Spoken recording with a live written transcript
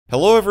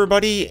Hello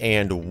everybody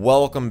and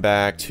welcome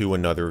back to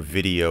another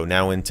video.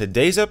 Now in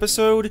today's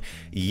episode,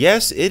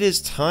 yes, it is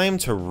time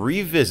to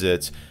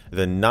revisit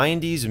the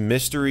 90s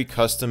mystery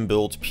custom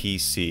built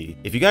PC.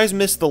 If you guys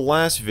missed the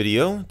last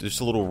video,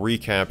 just a little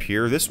recap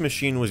here, this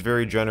machine was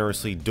very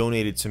generously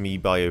donated to me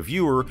by a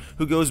viewer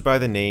who goes by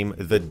the name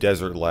The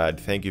Desert Lad.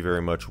 Thank you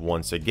very much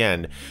once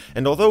again.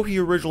 And although he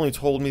originally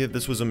told me that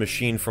this was a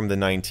machine from the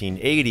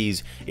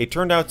 1980s, it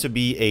turned out to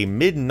be a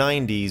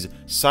mid-90s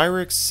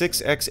Cyrix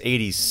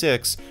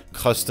 6X86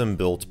 custom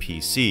built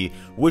PC,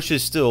 which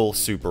is still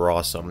super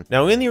awesome.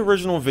 Now in the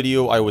original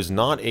video, I was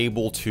not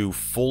able to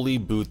fully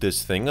boot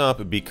this thing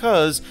up because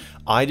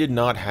I did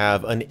not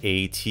have an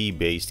AT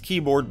based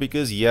keyboard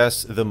because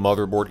yes, the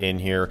motherboard in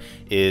here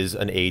is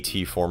an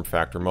AT form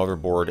factor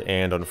motherboard,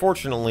 and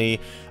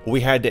unfortunately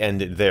we had to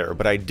end it there.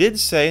 But I did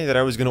say that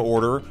I was going to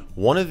order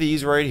one of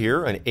these right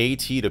here, an AT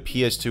to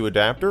PS2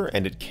 adapter,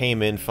 and it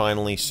came in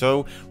finally.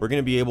 So we're going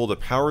to be able to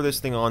power this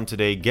thing on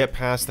today, get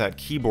past that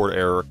keyboard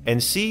error,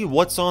 and see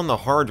what's on the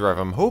hard drive.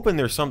 I'm hoping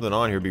there's something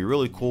on here. It'd be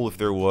really cool if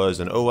there was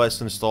an OS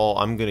install.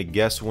 I'm going to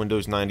guess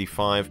Windows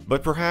 95,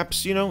 but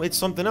perhaps, you know, it's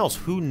something else.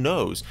 Who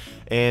knows?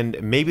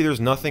 And maybe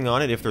there's nothing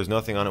on it. If there's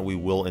nothing on it, we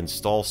will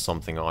install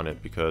something on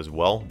it because,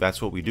 well,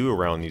 that's what we do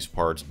around these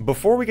parts.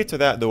 Before we get to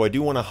that, though, I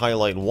do want to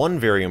highlight one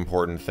very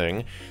important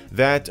thing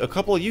that a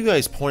couple of you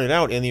guys pointed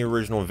out in the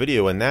original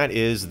video, and that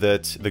is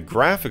that the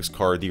graphics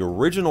card, the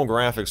original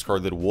graphics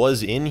card that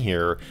was in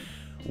here,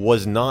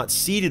 was not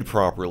seated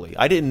properly.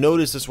 I didn't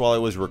notice this while I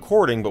was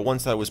recording, but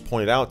once that was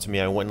pointed out to me,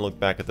 I went and looked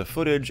back at the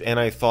footage, and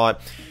I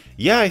thought,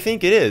 yeah, I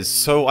think it is.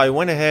 So I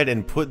went ahead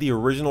and put the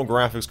original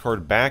graphics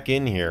card back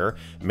in here,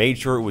 made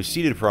sure it was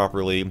seated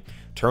properly,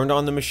 turned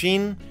on the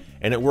machine,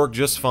 and it worked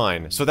just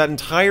fine. So that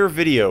entire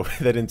video,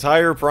 that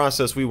entire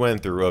process we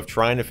went through of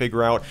trying to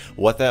figure out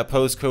what that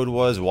postcode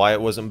was, why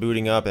it wasn't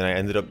booting up, and I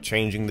ended up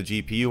changing the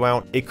GPU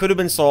out, it could have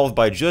been solved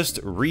by just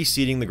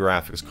reseating the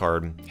graphics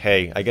card.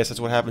 Hey, I guess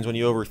that's what happens when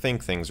you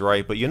overthink things,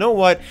 right? But you know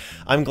what?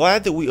 I'm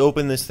glad that we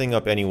opened this thing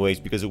up anyways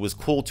because it was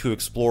cool to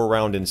explore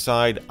around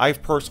inside.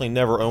 I've personally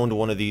never owned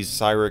one of these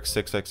Cyrix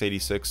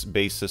 6X86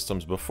 base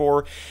systems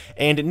before,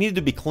 and it needed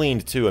to be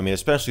cleaned too. I mean,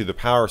 especially the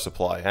power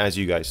supply. As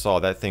you guys saw,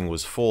 that thing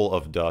was full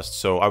of dust.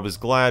 So I was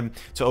glad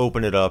to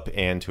open it up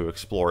and to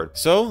explore it.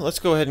 So let's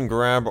go ahead and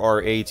grab our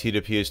AT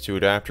to PS2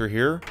 adapter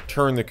here,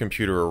 turn the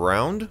computer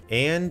around,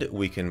 and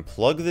we can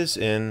plug this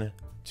in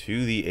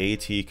to the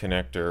AT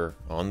connector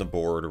on the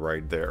board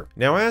right there.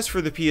 Now as for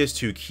the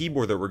PS2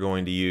 keyboard that we're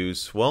going to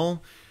use,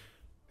 well,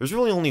 there's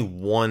really only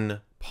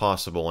one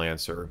possible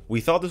answer. We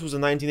thought this was a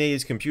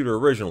 1980s computer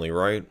originally,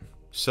 right?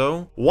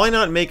 So, why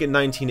not make it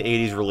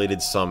 1980s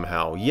related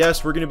somehow?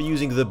 Yes, we're going to be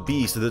using the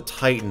beast, the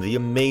titan, the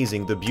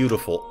amazing, the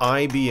beautiful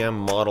IBM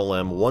Model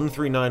M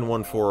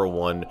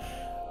 139141.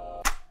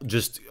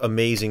 Just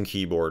amazing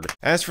keyboard.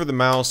 As for the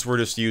mouse, we're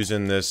just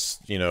using this,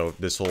 you know,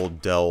 this old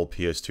Dell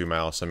PS2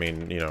 mouse. I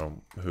mean, you know,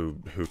 who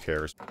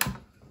cares?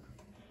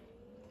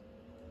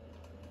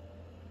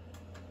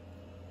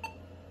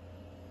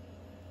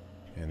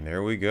 And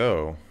there we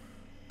go.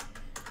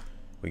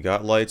 We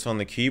got lights on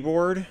the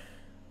keyboard.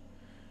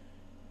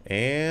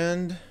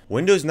 And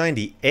Windows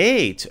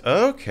 98,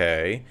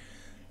 okay.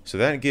 So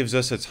that gives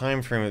us a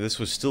time frame that this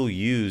was still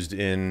used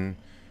in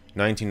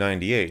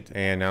 1998.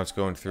 And now it's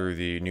going through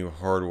the new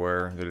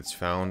hardware that it's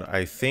found.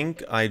 I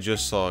think I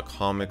just saw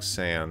Comic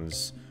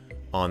Sans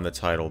on the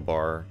title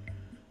bar.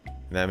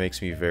 And that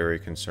makes me very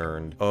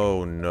concerned.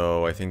 Oh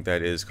no, I think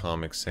that is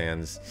Comic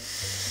Sans.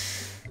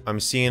 I'm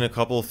seeing a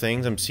couple of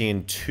things. I'm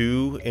seeing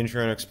two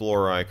Internet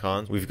Explorer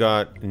icons. We've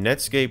got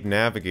Netscape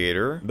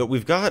Navigator, but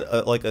we've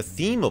got like a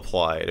theme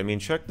applied. I mean,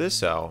 check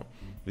this out.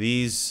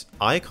 These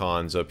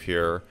icons up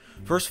here.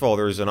 First of all,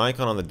 there's an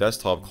icon on the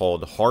desktop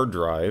called Hard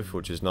Drive,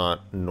 which is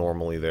not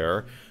normally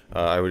there.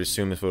 I would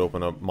assume this would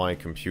open up my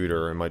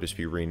computer. It might just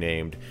be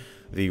renamed.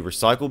 The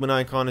recycle bin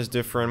icon is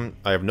different.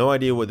 I have no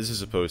idea what this is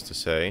supposed to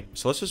say.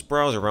 So let's just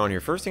browse around here.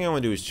 First thing I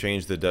want to do is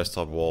change the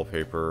desktop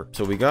wallpaper.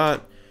 So we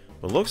got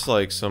what looks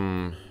like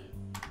some...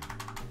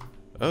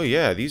 Oh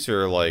yeah, these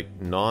are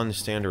like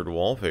non-standard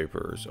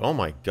wallpapers. Oh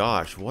my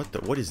gosh,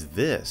 what is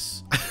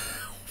this?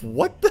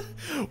 What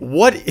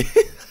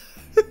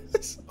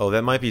is... Oh,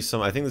 that might be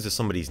some... I think this is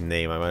somebody's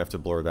name. I might have to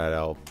blur that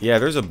out. Yeah,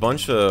 there's a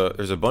bunch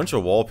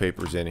of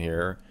wallpapers in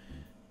here.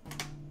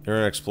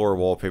 Internet Explorer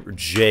wallpaper.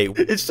 J.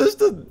 It's just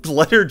the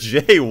letter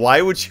J.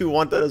 Why would you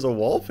want that as a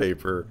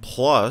wallpaper?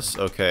 Plus,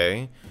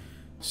 okay.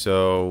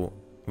 So,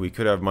 we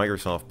could have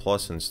Microsoft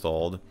Plus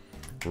installed.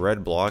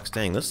 Red blocks.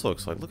 Dang, this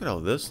looks like... Look at how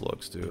this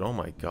looks, dude. Oh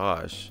my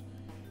gosh.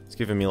 It's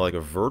giving me like a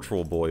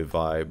Virtual Boy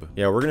vibe.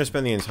 Yeah, we're gonna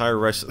spend the entire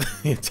rest of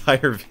the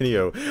entire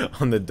video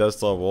on the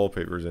desktop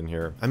wallpapers in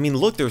here. I mean,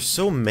 look, there's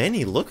so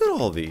many. Look at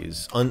all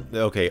these.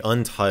 Okay,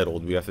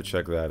 Untitled. We have to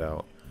check that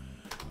out.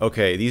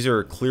 Okay, these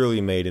are clearly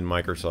made in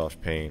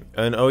Microsoft Paint.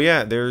 And oh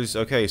yeah, there's...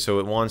 Okay, so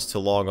it wants to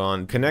log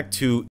on. Connect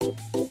to...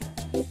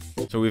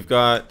 So we've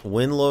got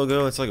Win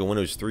logo. It's like a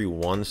Windows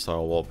 3.1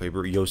 style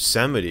wallpaper.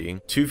 Yosemite.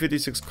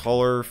 256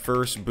 color,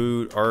 first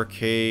boot,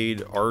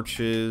 arcade,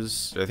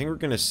 arches. I think we're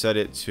going to set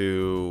it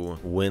to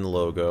Win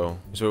logo.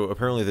 So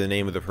apparently the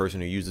name of the person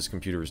who used this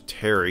computer is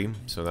Terry.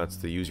 So that's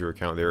the user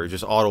account there. It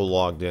just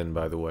auto-logged in,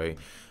 by the way.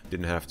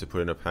 Didn't have to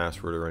put in a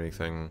password or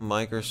anything.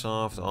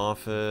 Microsoft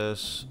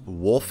Office.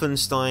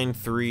 Wolfenstein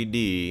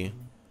 3D.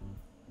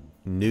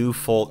 New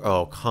folder.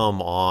 Oh,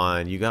 come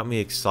on. You got me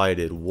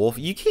excited. Wolf.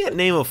 You can't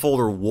name a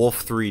folder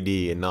Wolf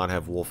 3D and not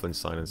have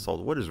Wolfenstein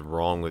installed. What is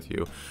wrong with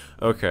you?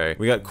 Okay.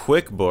 We got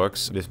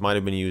QuickBooks. This might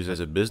have been used as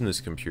a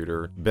business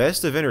computer.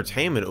 Best of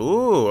Entertainment.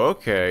 Ooh,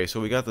 okay. So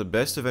we got the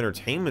Best of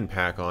Entertainment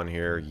pack on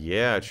here.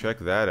 Yeah, check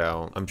that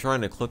out. I'm trying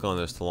to click on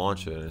this to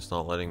launch it and it's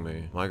not letting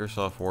me.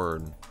 Microsoft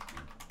Word.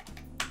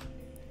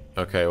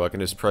 Okay, well I can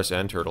just press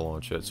enter to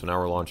launch it. So now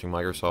we're launching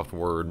Microsoft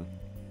Word.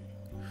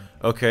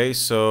 Okay,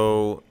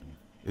 so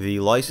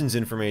the license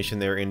information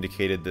there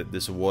indicated that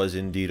this was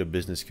indeed a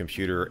business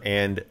computer,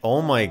 and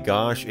oh my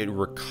gosh, it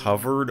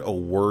recovered a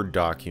Word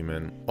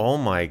document. Oh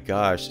my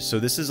gosh, so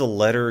this is a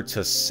letter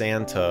to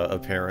Santa,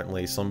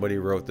 apparently. Somebody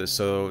wrote this,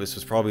 so this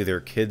was probably their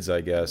kids,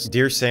 I guess.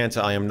 Dear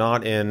Santa, I am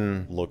not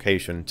in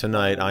location.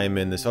 Tonight, I am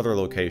in this other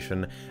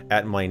location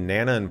at my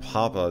Nana and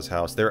Papa's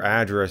house. Their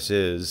address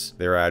is,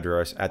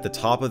 at the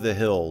top of the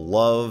hill.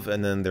 Love,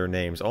 and then their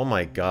names. Oh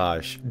my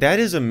gosh. That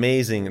is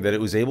amazing that it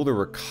was able to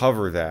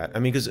recover that. I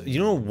mean, because, you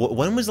know,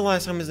 when was the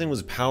last time this thing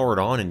was powered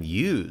on and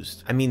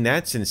used? I mean,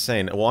 that's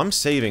insane. Well, I'm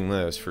saving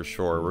this for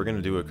sure. We're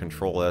gonna do a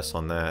Control S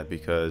on that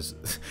because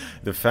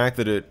the fact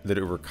that it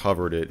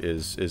recovered it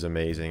is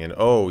amazing. And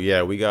oh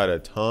yeah, we got a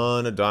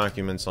ton of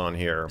documents on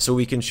here. So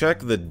we can check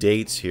the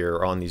dates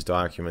here on these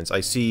documents. I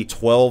see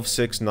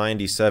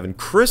 12/6/97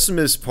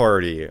 Christmas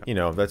party. You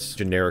know, that's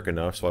generic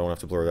enough, so I won't have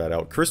to blur that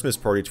out. Christmas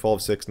party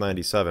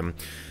 12/6/97.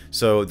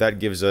 So that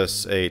gives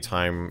us a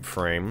time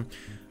frame.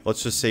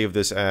 Let's just save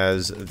this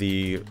as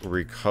the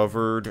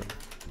recovered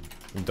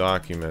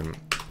document.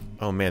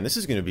 Oh man, this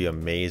is going to be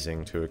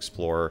amazing to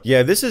explore.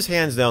 Yeah, this is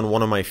hands down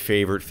one of my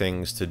favorite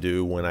things to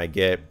do when I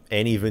get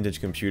any vintage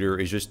computer,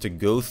 is just to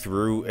go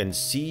through and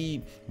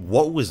see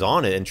what was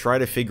on it and try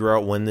to figure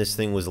out when this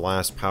thing was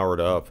last powered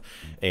up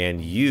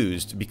and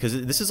used,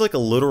 because this is like a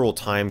literal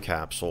time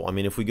capsule. I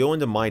mean, if we go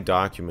into my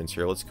documents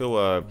here, let's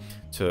go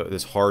to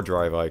this hard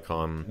drive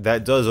icon.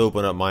 That does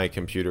open up my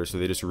computer, so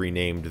they just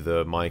renamed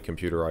the my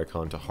computer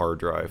icon to hard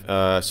drive.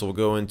 So we'll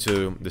go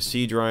into the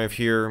C drive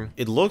here.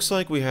 It looks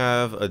like we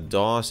have a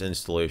DOS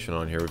installation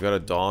on here. We've got a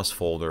DOS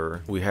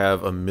folder. We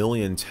have a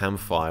million temp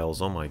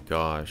files. Oh my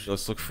gosh.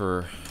 Let's look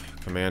for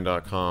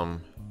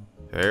command.com.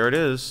 There it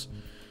is.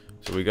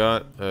 So we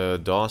got a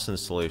DOS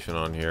installation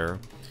on here.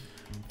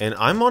 And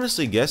I'm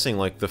honestly guessing,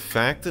 like, the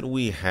fact that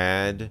we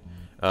had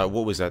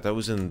what was that? That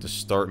was in the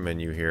start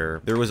menu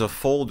here. There was a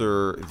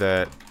folder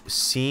that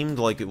seemed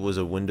like it was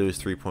a Windows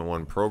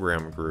 3.1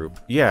 program group.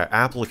 Yeah,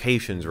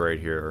 applications right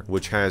here,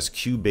 which has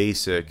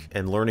QBasic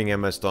and Learning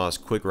MS-DOS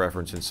quick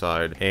reference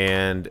inside.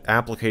 And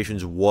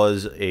applications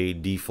was a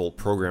default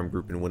program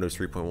group in Windows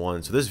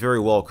 3.1. So this very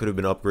well could have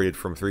been upgraded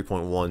from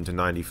 3.1 to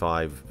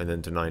 95 and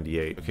then to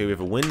 98. Okay, we have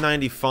a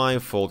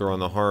Win95 folder on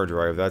the hard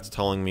drive. That's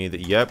telling me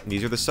that, yep,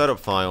 these are the setup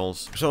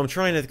files. So I'm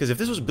trying to, because if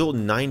this was built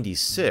in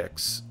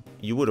 96,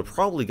 you would have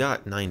probably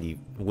got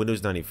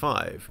Windows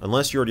 95,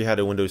 unless you already had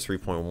a Windows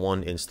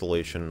 3.1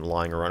 installation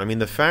lying around. I mean,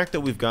 the fact that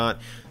we've got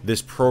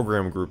this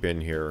program group in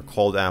here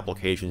called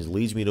applications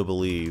leads me to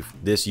believe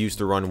this used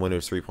to run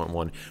Windows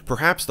 3.1.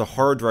 Perhaps the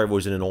hard drive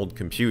was in an old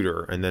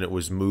computer, and then it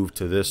was moved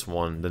to this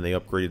one, then they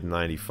upgraded to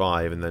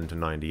 95, and then to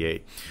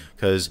 98.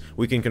 Because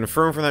we can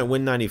confirm from that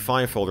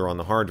Win95 folder on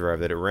the hard drive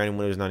that it ran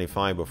Windows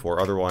 95 before,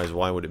 otherwise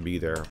why would it be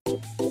there?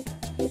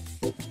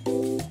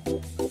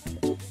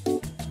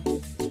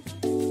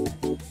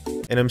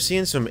 And I'm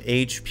seeing some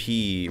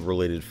HP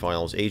related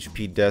files.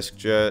 HP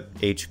DeskJet,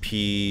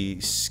 HP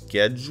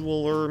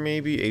Scheduler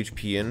maybe,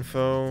 HP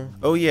Info.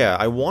 Oh yeah,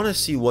 I want to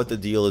see what the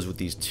deal is with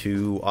these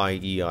two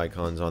IE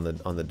icons on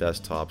the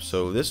desktop.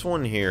 So this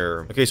one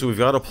here, okay, so we've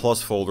got a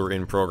plus folder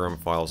in program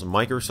files,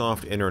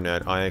 Microsoft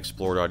Internet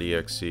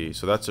iExplore.exe.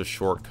 So that's a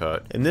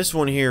shortcut. And this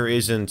one here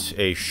isn't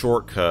a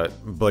shortcut,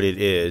 but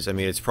it is. I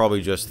mean, it's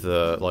probably just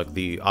the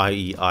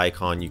IE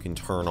icon you can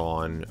turn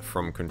on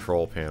from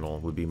control panel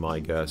would be my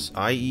guess.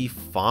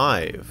 IE5.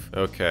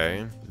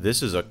 Okay.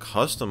 This is a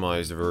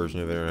customized version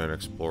of Internet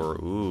Explorer.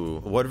 Ooh.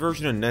 What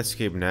version of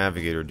Netscape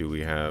Navigator do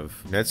we have?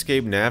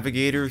 Netscape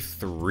Navigator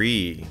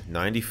 3.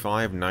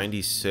 95,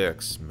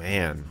 96.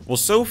 Man. Well,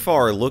 so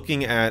far,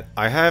 looking at...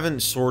 I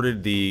haven't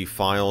sorted the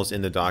files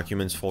in the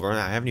Documents folder.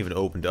 I haven't even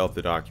opened up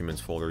the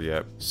Documents folder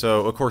yet.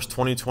 So, of course,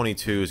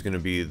 2022 is going to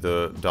be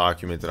the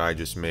document that I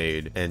just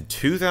made. And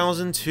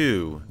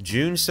 2002,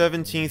 June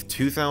 17th,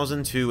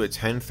 2002 at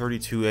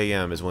 10:32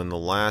 a.m. is when the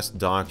last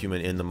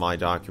document in the My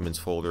Documents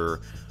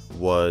folder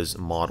was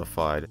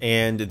modified.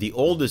 And the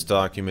oldest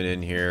document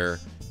in here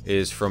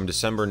is from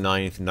December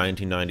 9th,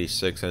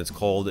 1996, and it's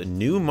called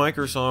New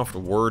Microsoft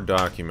Word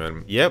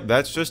Document. Yep,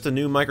 that's just a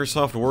new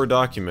Microsoft Word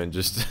document,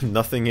 just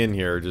nothing in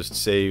here, just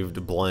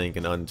saved blank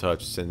and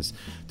untouched since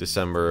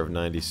December of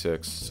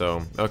 96.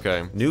 So,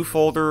 okay. New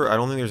folder, I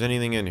don't think there's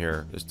anything in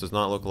here. This does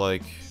not look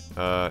like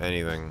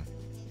anything.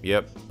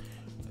 Yep.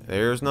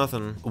 There's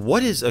nothing.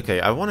 What is... Okay,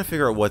 I want to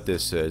figure out what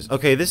this is.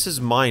 Okay, this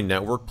is my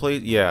network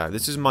place. Yeah,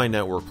 this is my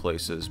network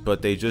places,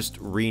 but they just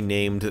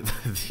renamed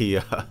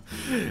the...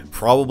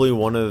 probably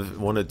one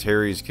of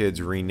Terry's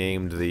kids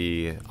renamed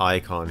the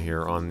icon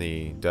here on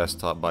the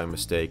desktop by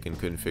mistake and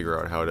couldn't figure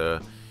out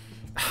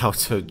how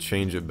to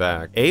change it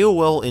back.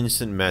 AOL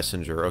Instant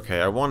Messenger. Okay,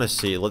 I want to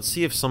see. Let's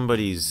see if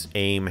somebody's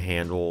AIM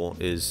handle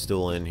is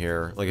still in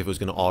here. Like if it was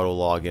going to auto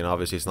log in.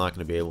 Obviously, it's not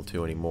going to be able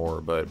to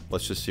anymore, but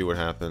let's just see what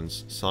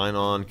happens. Sign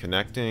on,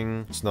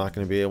 connecting. It's not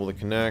going to be able to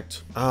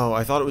connect. Oh,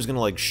 I thought it was going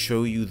to like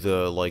show you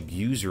the like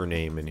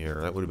username in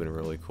here. That would have been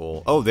really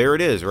cool. Oh, there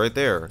it is right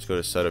there. Let's go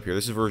to setup here.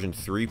 This is version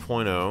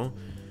 3.0.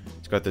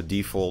 Got the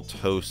default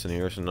host in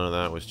here, so none of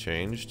that was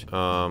changed.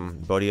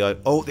 Buddy,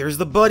 oh, there's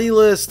the buddy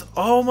list.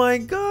 Oh my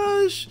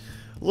gosh,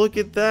 look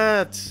at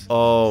that.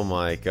 Oh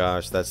my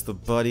gosh, that's the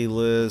buddy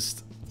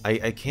list.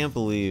 I can't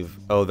believe.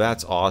 Oh,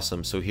 that's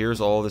awesome. So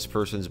here's all this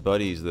person's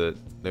buddies that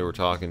they were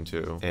talking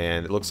to,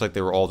 and it looks like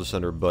they were all just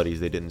under buddies.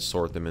 They didn't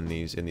sort them in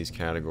these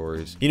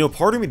categories. You know,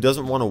 part of me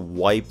doesn't want to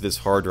wipe this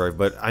hard drive,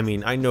 but I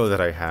mean, I know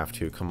that I have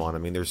to. Come on, I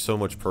mean, there's so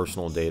much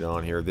personal data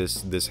on here.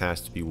 This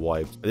has to be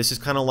wiped. This is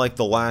kind of like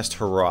the last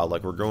hurrah.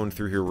 Like we're going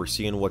through here, we're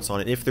seeing what's on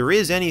it. If there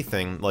is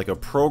anything like a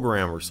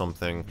program or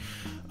something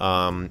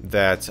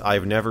that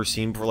I've never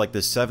seen before, like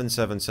the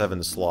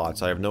 777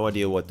 slots, I have no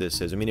idea what this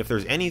is. I mean, if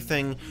there's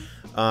anything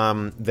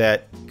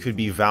that could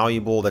be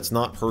valuable that's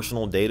not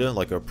personal data,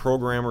 like a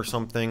program or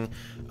something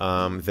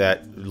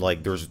that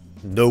like there's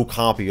no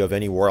copy of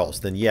anywhere else,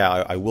 then yeah,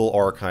 I will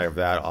archive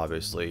that,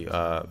 obviously.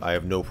 I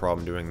have no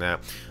problem doing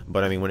that.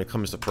 But I mean, when it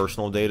comes to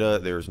personal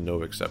data, there's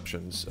no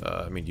exceptions.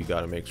 I mean, you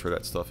got to make sure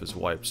that stuff is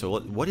wiped. So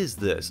what is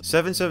this?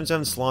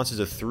 777 Slots is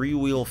a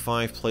 3-wheel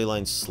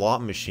 5-playline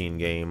slot machine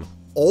game.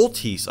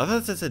 Ultisoft, I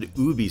thought that said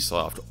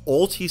Ubisoft.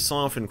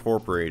 Ultisoft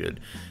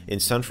Incorporated in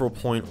Central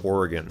Point,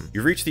 Oregon.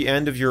 You've reached the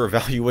end of your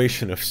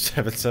evaluation of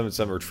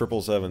 777 or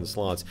 777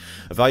 slots.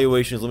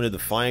 Evaluation is limited to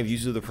 5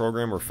 uses of the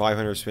program or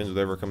 500 spins,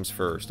 whatever comes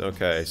first.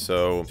 Okay,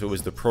 so it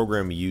was the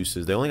program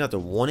uses. They only got to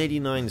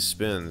 189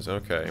 spins.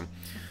 Okay,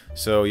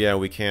 so yeah,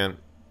 we can't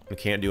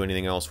do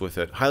anything else with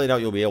it. Highly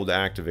doubt you'll be able to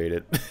activate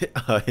it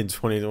in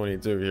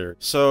 2022 here.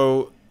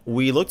 So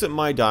we looked at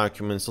my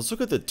documents. Let's look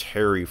at the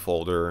Terry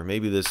folder.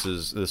 Maybe this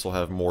will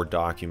have more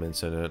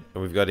documents in it.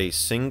 We've got a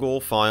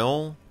single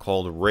file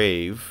called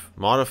Rave,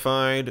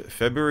 modified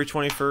February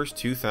 21st,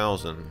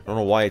 2000. I don't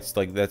know why it's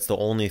like that's the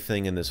only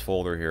thing in this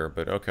folder here,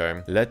 but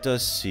okay. Let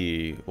us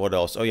see what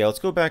else. Oh yeah, let's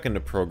go back into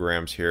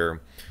programs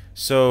here.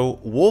 So,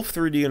 Wolf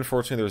 3D,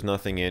 unfortunately, there's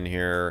nothing in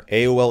here.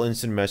 AOL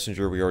Instant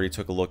Messenger, we already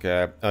took a look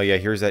at. Oh yeah,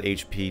 here's that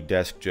HP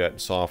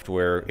DeskJet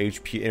software.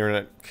 HP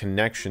Internet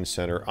Connection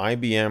Center.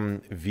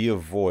 IBM via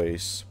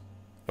voice.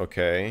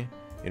 Okay.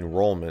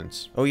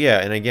 Enrollment. Oh yeah,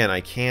 and again,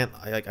 I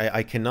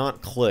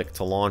cannot click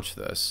to launch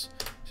this.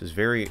 This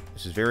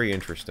is very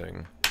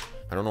interesting.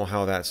 I don't know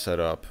how that's set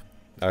up.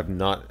 I've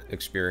not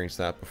experienced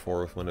that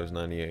before with Windows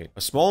 98.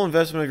 A small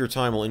investment of your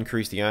time will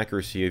increase the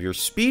accuracy of your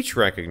speech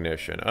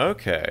recognition.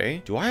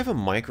 Okay. Do I have a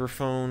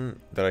microphone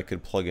that I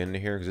could plug into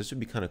here? Because this would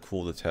be kind of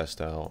cool to test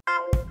out.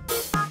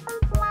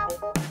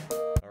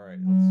 Alright.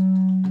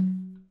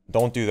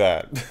 Don't do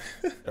that.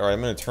 Alright, I'm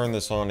going to turn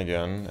this on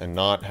again and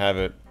not have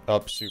it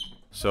up super.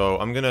 So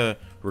I'm going to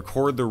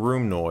record the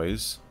room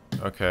noise.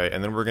 Okay,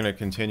 and then we're going to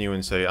continue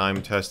and say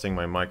I'm testing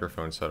my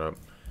microphone setup.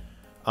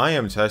 I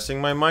am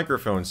testing my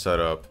microphone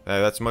setup.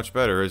 That's much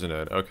better, isn't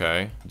it?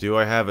 Okay. Do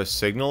I have a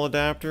signal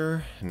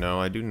adapter? No,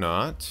 I do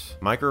not.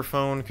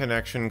 Microphone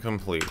connection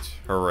complete.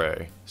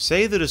 Hooray.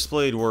 Say the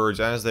displayed words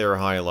as they are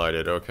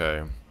highlighted.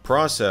 Okay.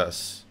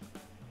 Process.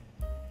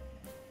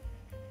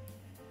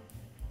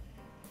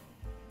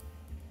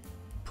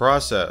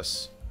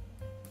 Process.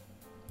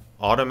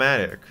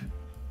 Automatic.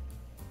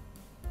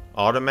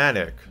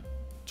 Automatic.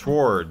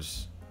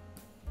 Towards.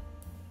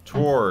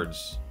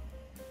 Towards.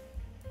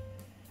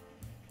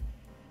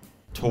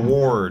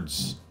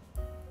 Towards.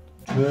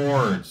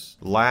 Towards.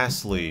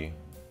 Lastly.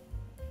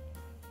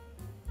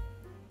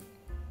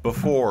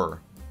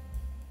 Before.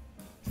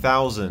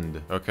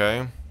 1,000.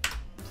 Okay.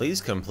 Please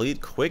complete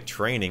quick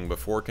training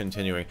before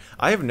continuing.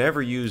 I have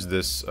never used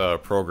this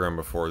program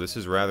before. This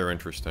is rather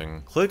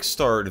interesting. Click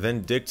start,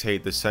 then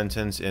dictate the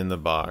sentence in the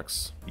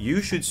box.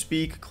 You should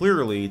speak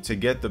clearly to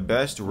get the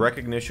best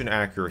recognition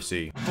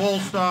accuracy. Full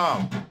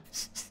stop.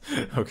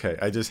 Okay,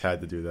 I just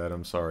had to do that,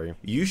 I'm sorry.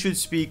 You should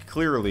speak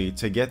clearly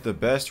to get the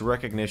best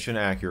recognition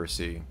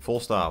accuracy. Full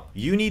stop.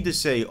 You need to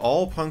say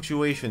all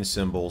punctuation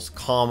symbols,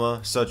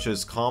 comma, such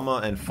as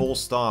comma and full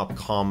stop,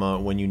 comma,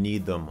 when you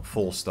need them,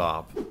 full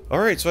stop.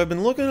 Alright, so I've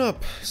been looking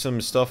up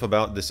some stuff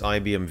about this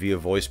IBM Via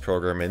Voice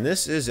program, and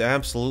this is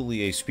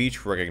absolutely a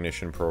speech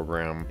recognition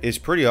program. It's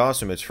pretty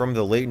awesome. It's from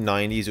the late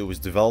 90s. It was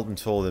developed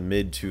until the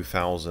mid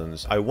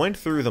 2000s. I went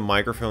through the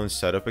microphone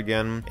setup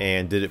again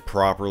and did it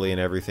properly and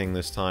everything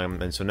this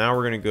time, and so now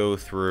we're going to go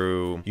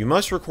through. You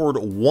must record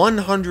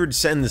 100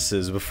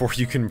 sentences before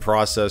you can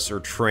process or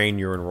train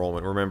your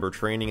enrollment. Remember,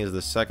 training is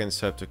the second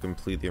step to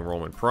complete the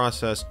enrollment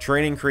process.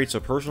 Training creates a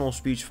personal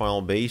speech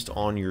file based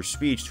on your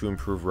speech to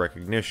improve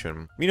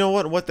recognition. You know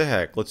what? What the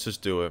heck? Let's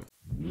just do it.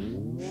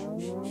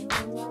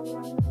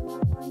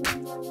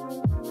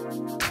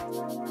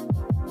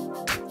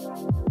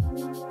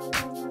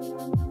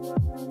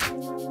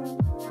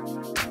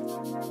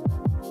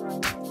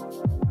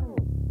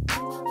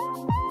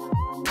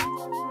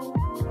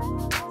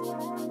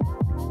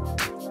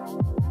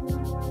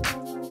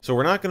 So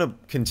we're not going to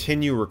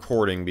continue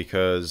recording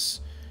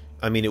because,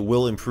 I mean, it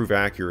will improve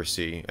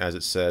accuracy, as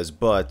it says,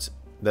 but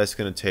that's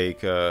going to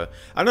take,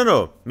 I don't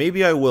know,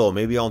 maybe I will.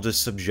 Maybe I'll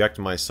just subject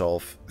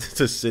myself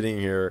to sitting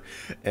here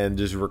and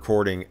just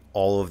recording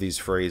all of these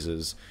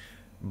phrases.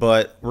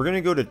 But we're going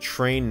to go to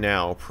train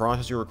now,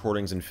 process your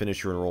recordings, and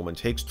finish your enrollment.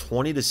 It takes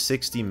 20 to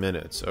 60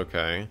 minutes,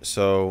 okay?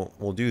 So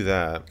we'll do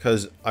that,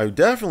 because I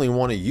definitely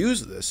want to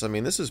use this. I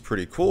mean, this is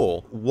pretty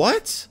cool.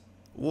 What?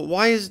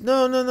 Why is...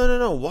 No.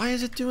 Why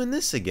is it doing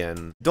this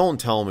again? Don't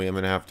tell me I'm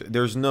gonna have to...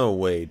 There's no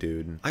way,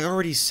 dude. I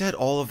already set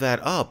all of that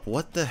up.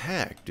 What the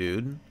heck,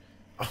 dude?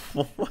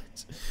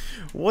 What?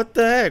 What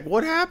the heck?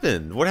 What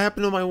happened? What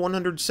happened to my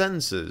 100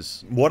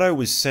 sentences? What I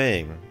was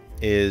saying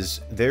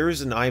is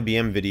there's an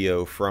IBM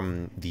video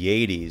from the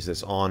 80s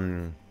that's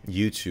on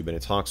YouTube, and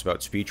it talks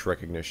about speech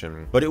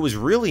recognition, but it was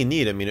really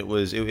neat. I mean, it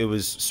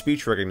was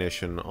speech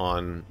recognition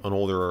on an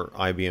older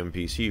IBM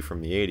PC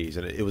from the 80s,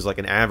 and it was like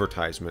an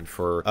advertisement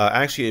for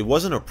actually it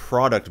wasn't a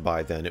product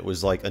by then, it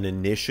was like an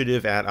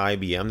initiative at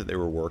IBM that they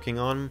were working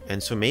on,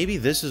 and so maybe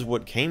this is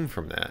what came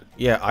from that.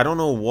 Yeah, I don't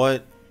know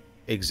what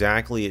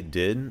exactly it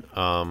did.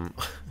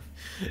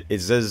 It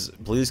says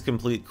please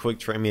complete quick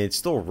train. I mean, it's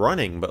still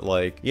running, but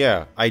like,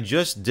 yeah, I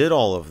just did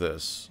all of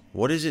this.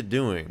 What is it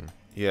doing?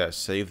 Yeah,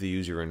 save the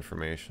user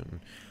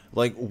information.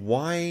 Like,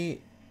 why?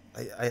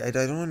 I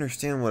don't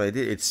understand what I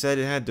did. It said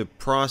it had to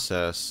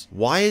process.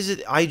 Why is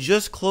it? I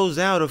just closed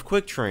out of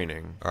quick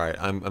training. All right,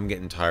 I'm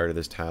getting tired of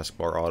this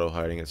taskbar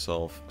auto-hiding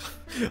itself.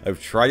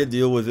 I've tried to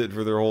deal with it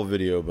for their whole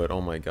video, but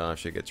oh my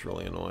gosh, it gets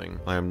really annoying.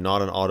 I am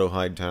not an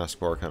auto-hide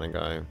taskbar kind of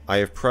guy. I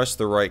have pressed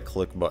the right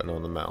click button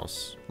on the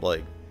mouse,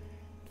 like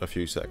a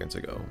few seconds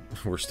ago.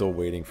 We're still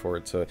waiting for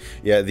it to...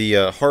 Yeah,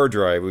 the hard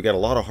drive, we got a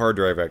lot of hard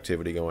drive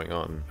activity going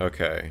on.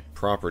 Okay,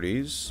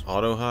 properties,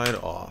 auto hide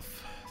off.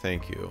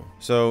 Thank you.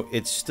 So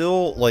it's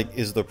still like,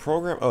 is the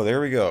program... Oh,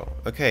 there we go.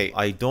 Okay,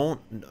 I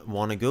don't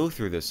want to go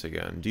through this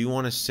again. Do you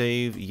want to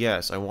save?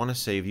 Yes, I want to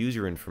save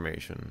user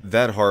information.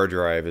 That hard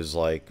drive is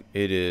like,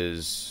 it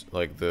is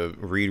like the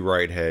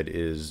read-write head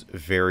is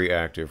very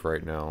active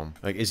right now.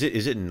 Like, is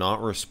it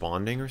not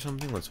responding or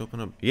something? Let's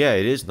open up. Yeah,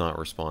 it is not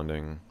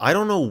responding. I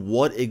don't know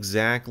what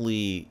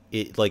exactly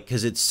it, like,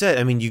 because it said,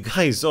 I mean, you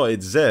guys saw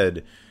it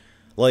said,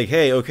 like,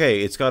 hey,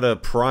 okay, it's got to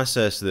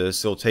process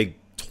this. It'll take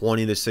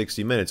 20 to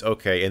 60 minutes.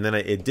 Okay, and then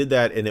it did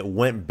that, and it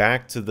went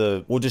back to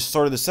the... Well, just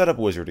started the setup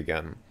wizard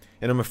again.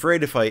 And I'm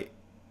afraid if I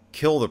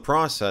kill the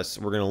process,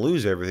 we're going to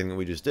lose everything that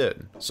we just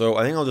did. So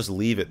I think I'll just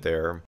leave it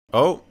there.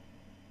 Oh.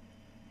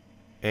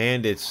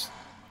 And it's...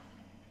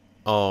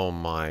 Oh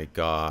my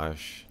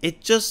gosh.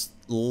 It just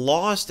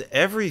lost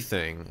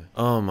everything.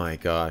 Oh my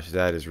gosh,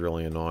 that is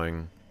really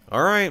annoying.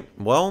 Alright,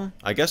 well,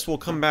 I guess we'll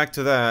come back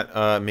to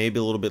that maybe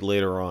a little bit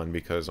later on,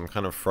 because I'm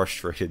kind of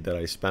frustrated that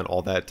I spent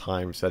all that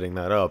time setting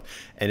that up,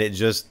 and it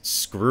just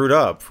screwed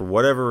up for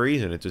whatever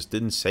reason. It just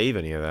didn't save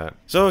any of that.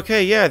 So,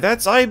 okay, yeah,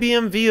 that's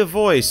IBM Via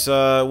Voice.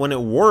 When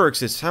it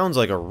works, it sounds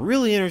like a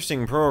really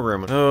interesting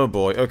program. Oh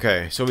boy,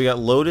 okay, so we got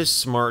Lotus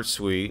Smart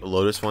Suite,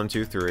 Lotus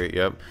 123,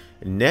 yep.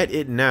 Net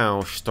It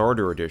Now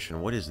Starter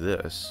Edition. What is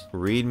this?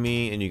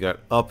 README, and you got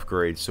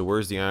upgrades. So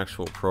where's the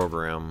actual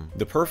program?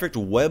 The perfect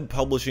web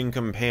publishing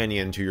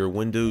companion to your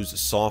Windows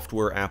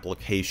software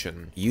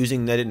application.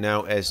 Using Net It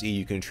Now SE,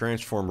 you can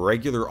transform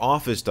regular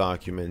Office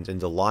documents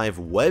into live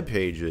web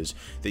pages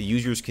that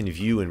users can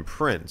view and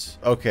print.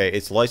 Okay,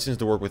 it's licensed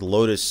to work with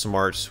Lotus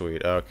Smart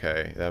Suite.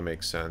 Okay, that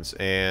makes sense.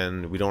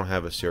 And we don't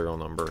have a serial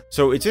number.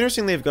 So it's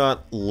interesting they've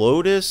got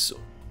Lotus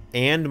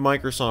and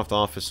Microsoft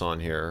Office on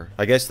here.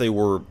 I guess they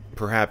were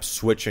perhaps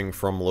switching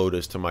from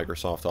Lotus to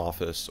Microsoft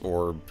Office,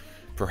 or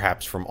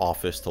perhaps from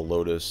Office to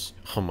Lotus.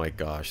 Oh my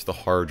gosh, the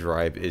hard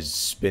drive is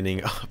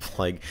spinning up.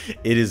 Like,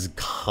 it is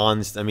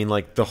constant. I mean,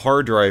 like, the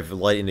hard drive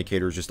light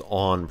indicator is just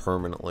on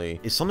permanently.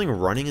 Is something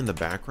running in the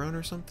background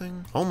or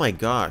something? Oh my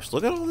gosh,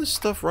 look at all this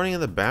stuff running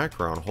in the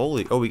background.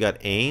 Holy, oh, we got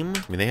AIM.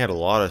 I mean, they had a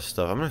lot of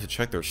stuff. I'm gonna have to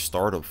check their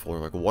startup folder.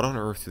 Like, what on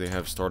earth do they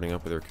have starting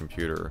up with their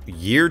computer?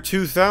 Year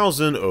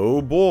 2000,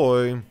 oh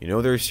boy. You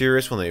know they're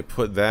serious when they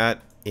put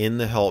that in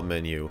the help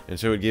menu. And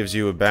so it gives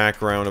you a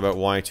background about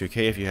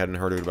Y2K if you hadn't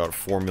heard of it about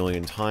 4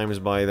 million times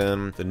by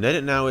then. The Net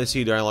It Now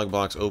SE dialog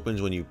box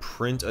opens when you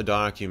print a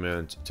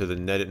document to the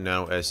Net It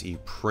Now SE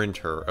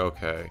printer.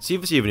 Okay. See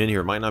if it's even in here.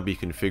 It might not be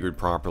configured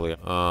properly.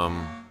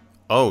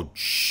 Oh,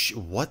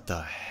 what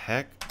the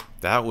heck?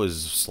 That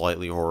was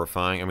slightly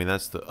horrifying. I mean,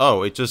 that's the...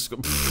 Oh, it just...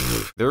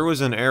 There was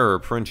an error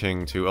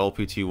printing to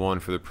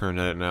LPT1 for the print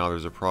Net It Now.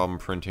 There's a problem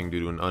printing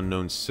due to an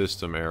unknown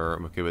system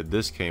error. Okay, but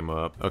this came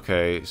up.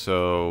 Okay,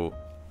 so...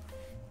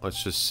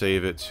 Let's just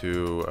save it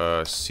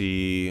to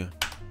C.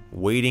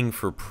 Waiting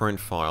for print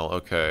file.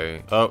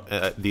 Okay. Oh,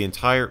 the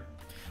entire...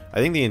 I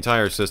think the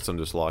entire system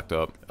just locked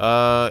up.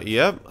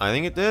 Yep, I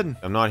think it did.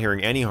 I'm not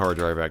hearing any hard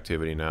drive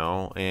activity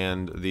now,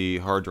 and the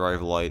hard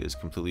drive light is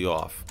completely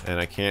off. And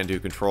I can't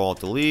do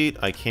Control-Alt-Delete.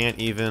 I can't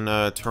even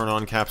turn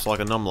on Caps Lock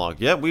and Numlock.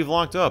 Yep, we've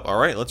locked up. All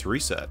right, let's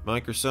reset.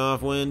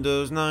 Microsoft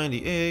Windows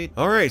 98.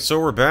 All right, so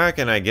we're back,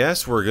 and I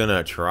guess we're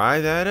gonna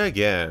try that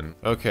again.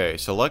 Okay,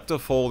 select a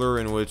folder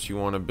in which you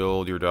want to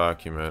build your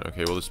document.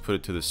 Okay, we'll just put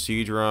it to the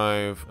C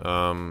drive.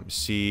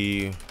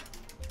 C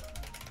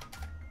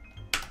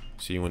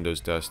Windows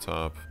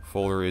Desktop.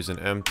 Folder isn't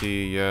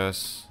empty,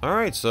 yes.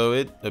 Alright, so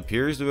it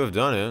appears to have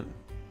done it.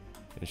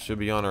 It should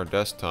be on our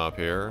desktop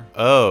here.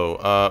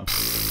 Oh,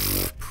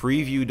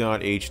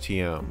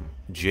 preview.htm.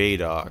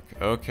 JDoc.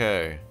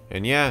 Okay.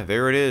 And yeah,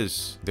 there it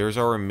is. There's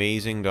our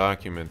amazing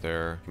document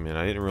there. I mean,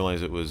 I didn't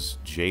realize it was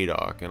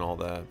JDoc and all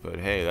that, but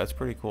hey, that's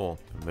pretty cool.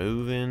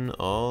 Move in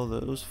all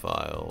those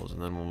files,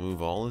 and then we'll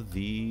move all of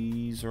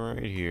these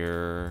right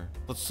here.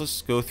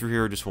 Let's go through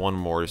here just one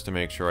more, just to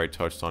make sure I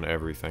touched on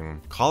everything.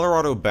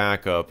 Colorado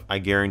Backup, I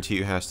guarantee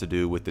you, has to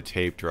do with the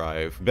tape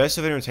drive. Best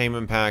of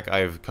Entertainment Pack,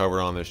 I've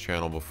covered on this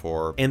channel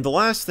before. And the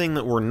last thing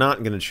that we're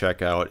not going to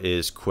check out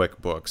is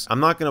QuickBooks. I'm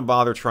not going to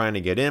bother trying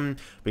to get in,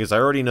 because I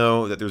already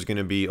know that there's going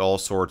to be all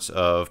sorts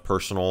of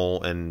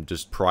personal and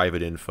just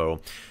private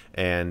info,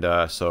 and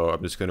so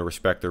I'm just going to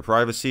respect their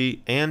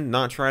privacy and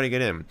not try to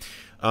get in.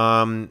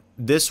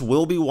 This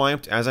will be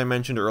wiped, as I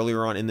mentioned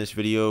earlier on in this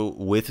video,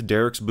 with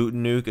Derek's Boot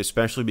and Nuke,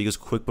 especially because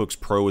QuickBooks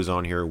Pro is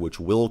on here, which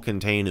will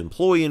contain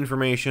employee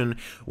information,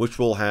 which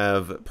will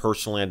have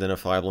personally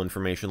identifiable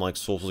information like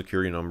social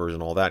security numbers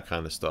and all that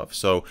kind of stuff.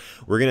 So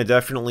we're going to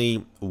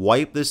definitely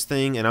wipe this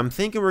thing, and I'm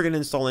thinking we're going to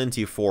install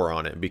NT4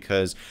 on it,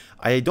 because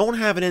I don't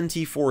have an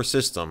NT4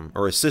 system,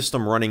 or a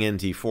system running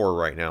NT4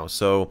 right now.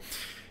 So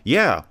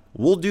yeah,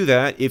 we'll do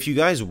that. If you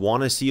guys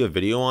want to see a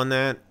video on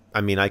that, I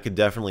mean, I could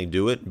definitely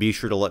do it. Be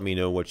sure to let me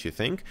know what you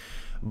think.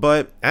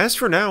 But as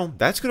for now,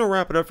 that's going to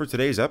wrap it up for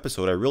today's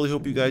episode. I really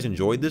hope you guys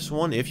enjoyed this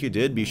one. If you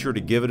did, be sure to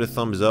give it a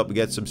thumbs up,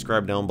 get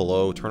subscribed down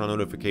below, turn on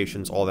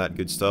notifications, all that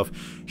good stuff.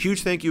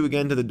 Huge thank you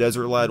again to the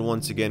Desert Lad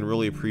once again.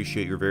 Really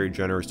appreciate your very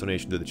generous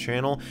donation to the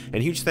channel.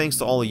 And huge thanks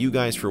to all of you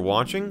guys for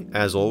watching.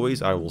 As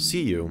always, I will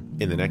see you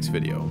in the next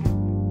video.